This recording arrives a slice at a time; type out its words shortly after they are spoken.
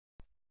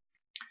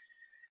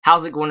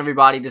How's it going,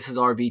 everybody? This is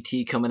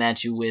RBT coming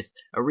at you with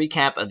a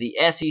recap of the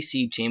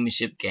SEC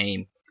championship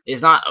game.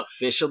 It's not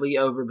officially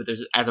over, but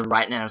as of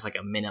right now, there's like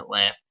a minute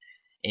left,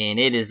 and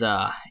it's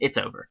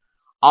over.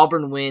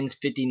 Auburn wins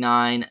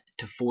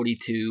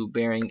 59-42,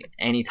 bearing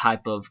any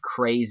type of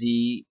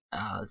crazy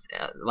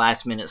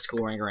last-minute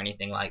scoring or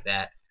anything like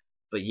that.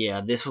 But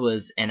yeah, this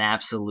was an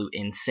absolute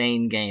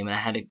insane game, and I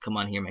had to come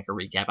on here and make a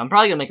recap. I'm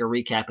probably gonna make a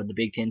recap of the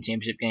Big Ten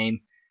championship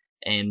game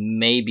and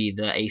maybe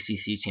the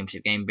ACC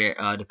championship game,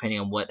 depending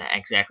on what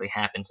exactly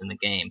happens in the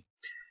game.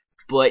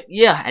 But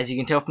yeah, as you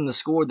can tell from the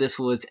score, this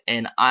was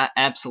an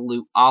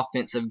absolute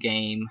offensive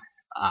game,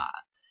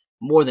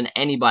 more than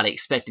anybody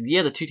expected.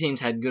 Yeah, the two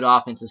teams had good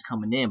offenses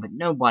coming in, but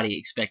nobody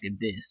expected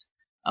this.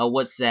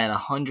 What's that?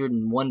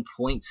 101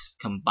 points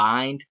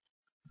combined.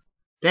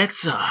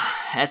 That's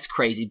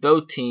crazy.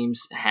 Both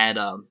teams had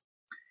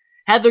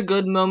their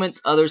good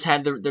moments. Others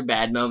had their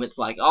bad moments.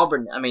 Like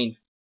Auburn, I mean,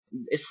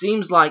 it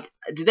seems like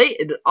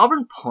did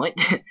Auburn punt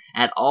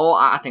at all?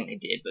 I think they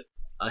did,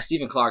 but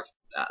Stephen Clark,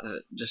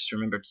 just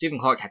remembered Stephen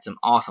Clark had some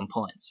awesome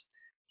punts.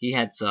 He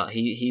had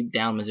he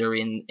downed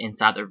Missouri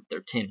inside their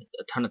 10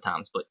 a ton of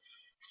times, but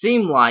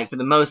seemed like for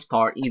the most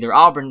part either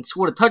Auburn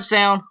scored a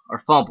touchdown or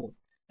fumbled.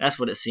 That's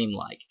what it seemed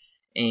like,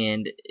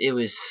 and it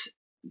was,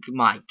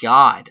 my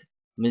God,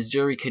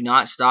 Missouri could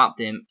not stop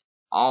them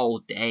all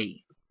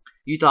day.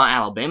 You thought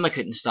Alabama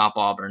couldn't stop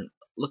Auburn.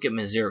 Look at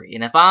Missouri.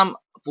 And if I'm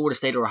Florida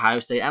State or Ohio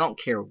State, I don't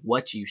care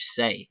what you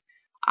say.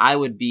 I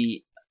would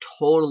be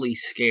totally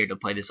scared to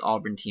play this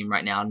Auburn team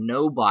right now.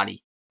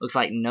 Looks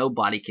like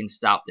nobody can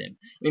stop them.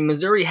 I mean,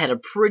 Missouri had a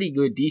pretty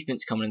good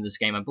defense coming into this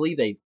game. I believe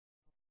they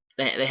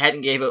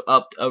hadn't gave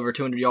up over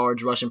 200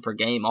 yards rushing per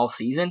game all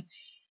season.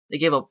 They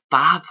gave up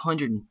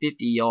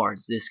 550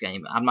 yards this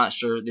game. I'm not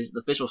sure. The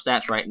official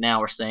stats right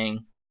now are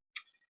saying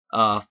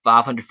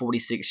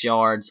 546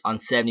 yards on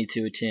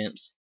 72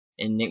 attempts.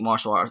 And Nick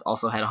Marshall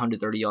also had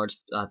 130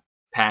 yards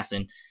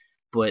passing,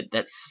 but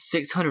that's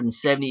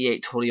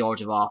 678 total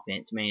yards of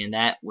offense. Man,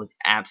 that was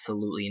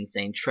absolutely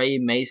insane. Trey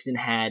Mason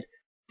had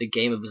the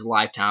game of his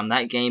lifetime.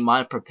 That game might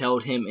have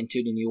propelled him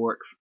into New York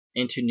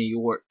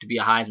to be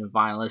a Heisman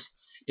finalist.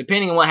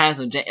 Depending on what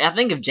happens, I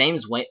think if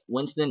James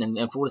Winston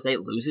and Florida State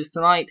loses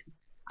tonight,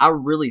 I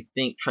really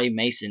think Trey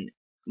Mason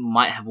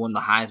might have won the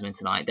Heisman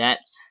tonight. That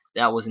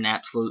was an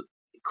absolute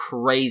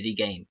crazy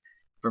game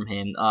from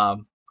him.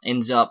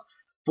 Ends up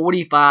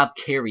 45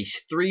 carries,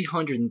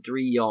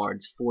 303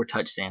 yards, 4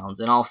 touchdowns.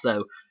 And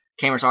also,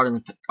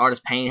 Cameron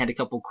Artis-Payne had a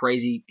couple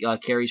crazy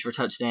carries for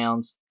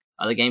touchdowns.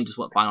 The game just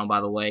went final, by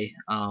the way.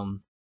 Let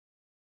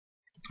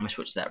me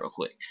switch that real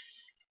quick.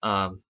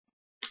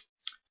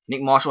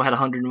 Nick Marshall had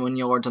 101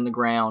 yards on the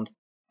ground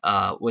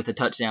with a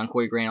touchdown.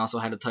 Corey Grant also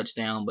had a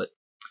touchdown. But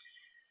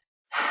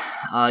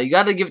you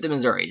got to give it to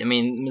Missouri. I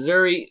mean,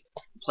 Missouri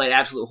played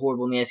absolutely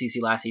horrible in the SEC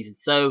last season.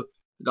 So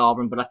did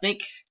Auburn. But I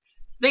think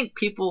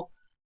people,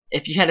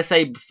 if you had to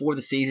say before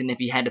the season, if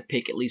you had to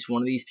pick at least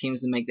one of these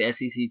teams to make the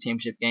SEC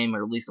championship game,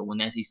 or at least to win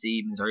the SEC,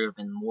 Missouri would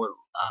have been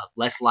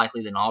less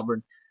likely than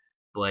Auburn.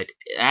 But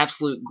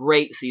absolute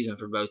great season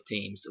for both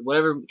teams.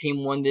 Whatever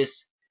team won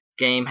this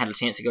game had a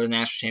chance to go to the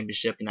national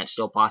championship, and that's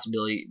still a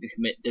possibility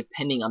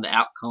depending on the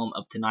outcome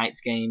of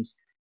tonight's games.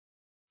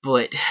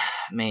 But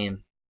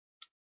man,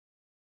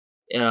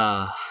 it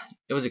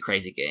was a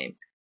crazy game.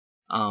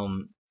 A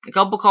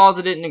couple calls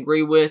I didn't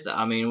agree with.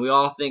 I mean, we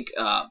all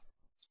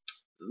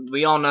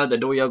know the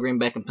Dorial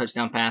Green-Beckham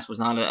touchdown pass was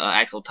not an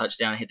actual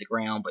touchdown and hit the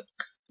ground, but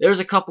there's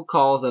a couple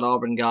calls that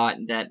Auburn got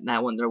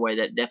that went their way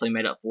that definitely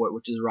made up for it,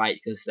 which is right,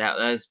 because that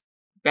was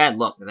bad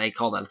luck that they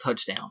called that a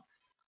touchdown.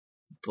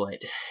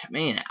 But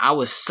man, I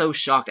was so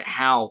shocked at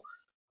how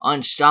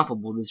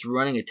unstoppable this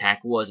running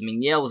attack was. I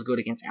mean, Yale was good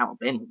against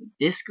Alabama, but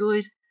this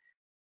good?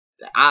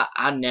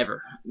 I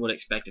never would have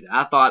expected it.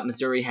 I thought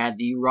Missouri had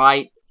the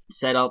right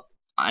setup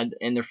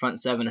in their front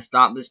seven to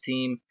stop this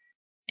team,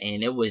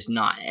 and it was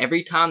not.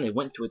 Every time they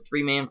went to a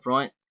 3-man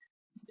front,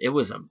 it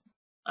was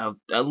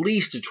at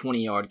least a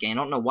 20-yard gain.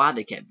 I don't know why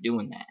they kept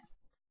doing that.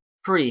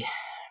 Pretty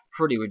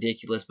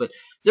ridiculous. But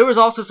there was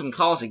also some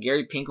calls that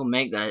Gary Pinkel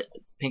made that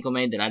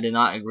I did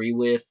not agree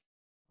with.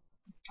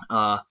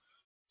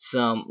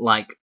 Some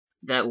like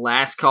that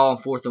last call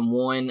on 4th and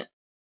 1.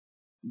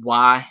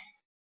 Why?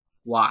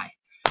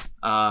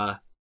 I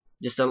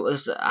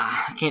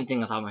can't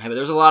think off the top of my head, but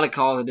there's a lot of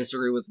calls I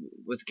disagree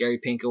with Gary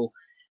Pinkel.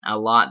 A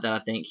lot that I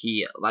think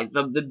he, like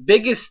the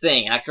biggest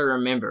thing I can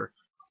remember,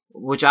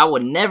 which I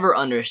would never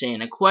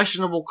understand, a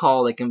questionable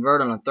call they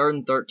convert on a 3rd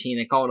and 13.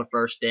 They call it a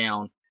first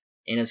down,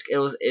 and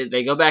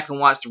they go back and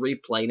watch the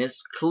replay, and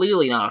it's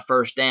clearly not a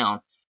first down.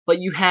 But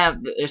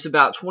there's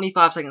about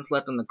 25 seconds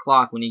left on the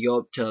clock when you go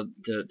up to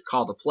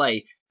call the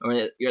play, or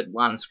you're at the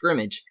line of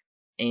scrimmage,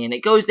 and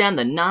it goes down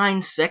to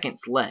 9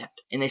 seconds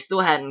left, and they still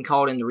hadn't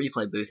called in the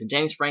replay booth. And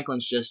James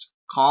Franklin's just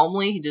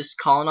calmly just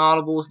calling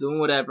audibles, doing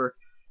whatever,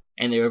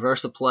 and they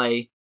reverse the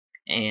play,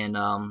 and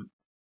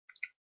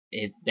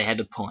they had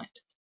to punt.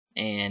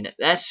 And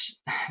that's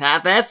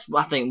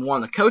I think more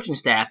on the coaching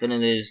staff than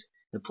it is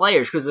the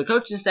players, because the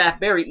coaching staff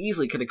very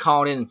easily could have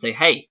called in and say,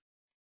 hey,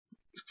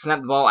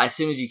 snap the ball as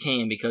soon as you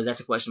can, because that's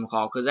a questionable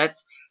call. Because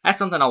that's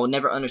something I will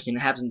never understand.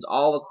 It happens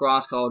all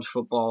across college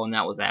football, and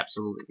that was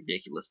absolutely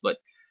ridiculous. But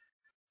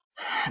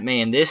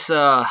man, this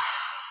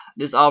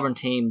Auburn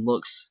team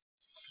looks.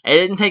 It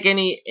didn't take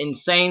any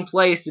insane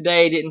plays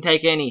today. Didn't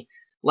take any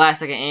last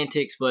second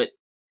antics, but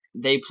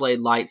they played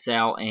lights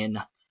out. And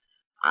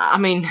I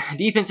mean,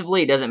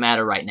 defensively, it doesn't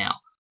matter right now.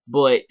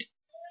 But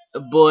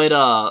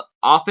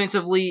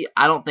offensively,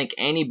 I don't think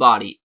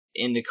anybody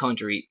in the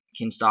country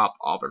can stop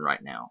Auburn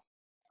right now.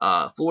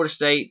 Florida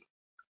State,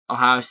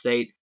 Ohio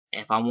State.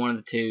 If I'm one of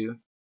the two,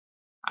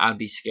 I'd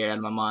be scared out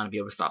of my mind to be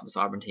able to stop this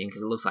Auburn team,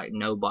 because it looks like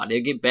nobody.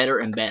 They get better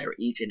and better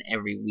each and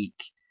every week.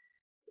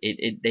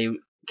 They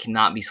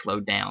cannot be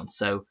slowed down.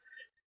 So,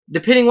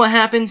 depending what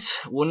happens,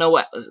 we'll know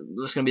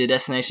what's going to be the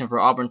destination for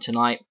Auburn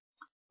tonight.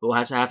 We'll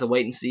have to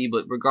wait and see.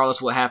 But regardless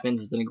of what happens,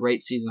 it's been a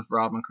great season for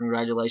Auburn.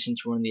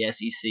 Congratulations for winning the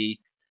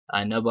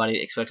SEC.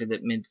 Nobody expected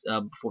it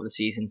before the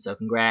season, so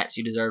congrats.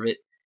 You deserve it.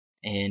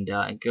 And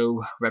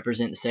go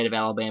represent the state of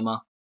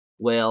Alabama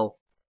well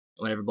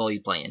whenever bowl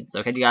you play in.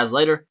 So, catch you guys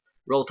later.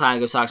 Roll Tide,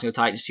 go Sox, go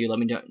Titans too. Let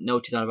me know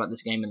what you thought about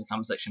this game in the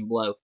comment section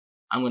below.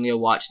 I'm going to go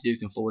watch Duke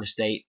and Florida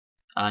State.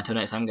 Until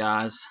next time,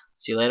 guys.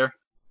 See you later.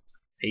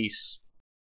 Peace.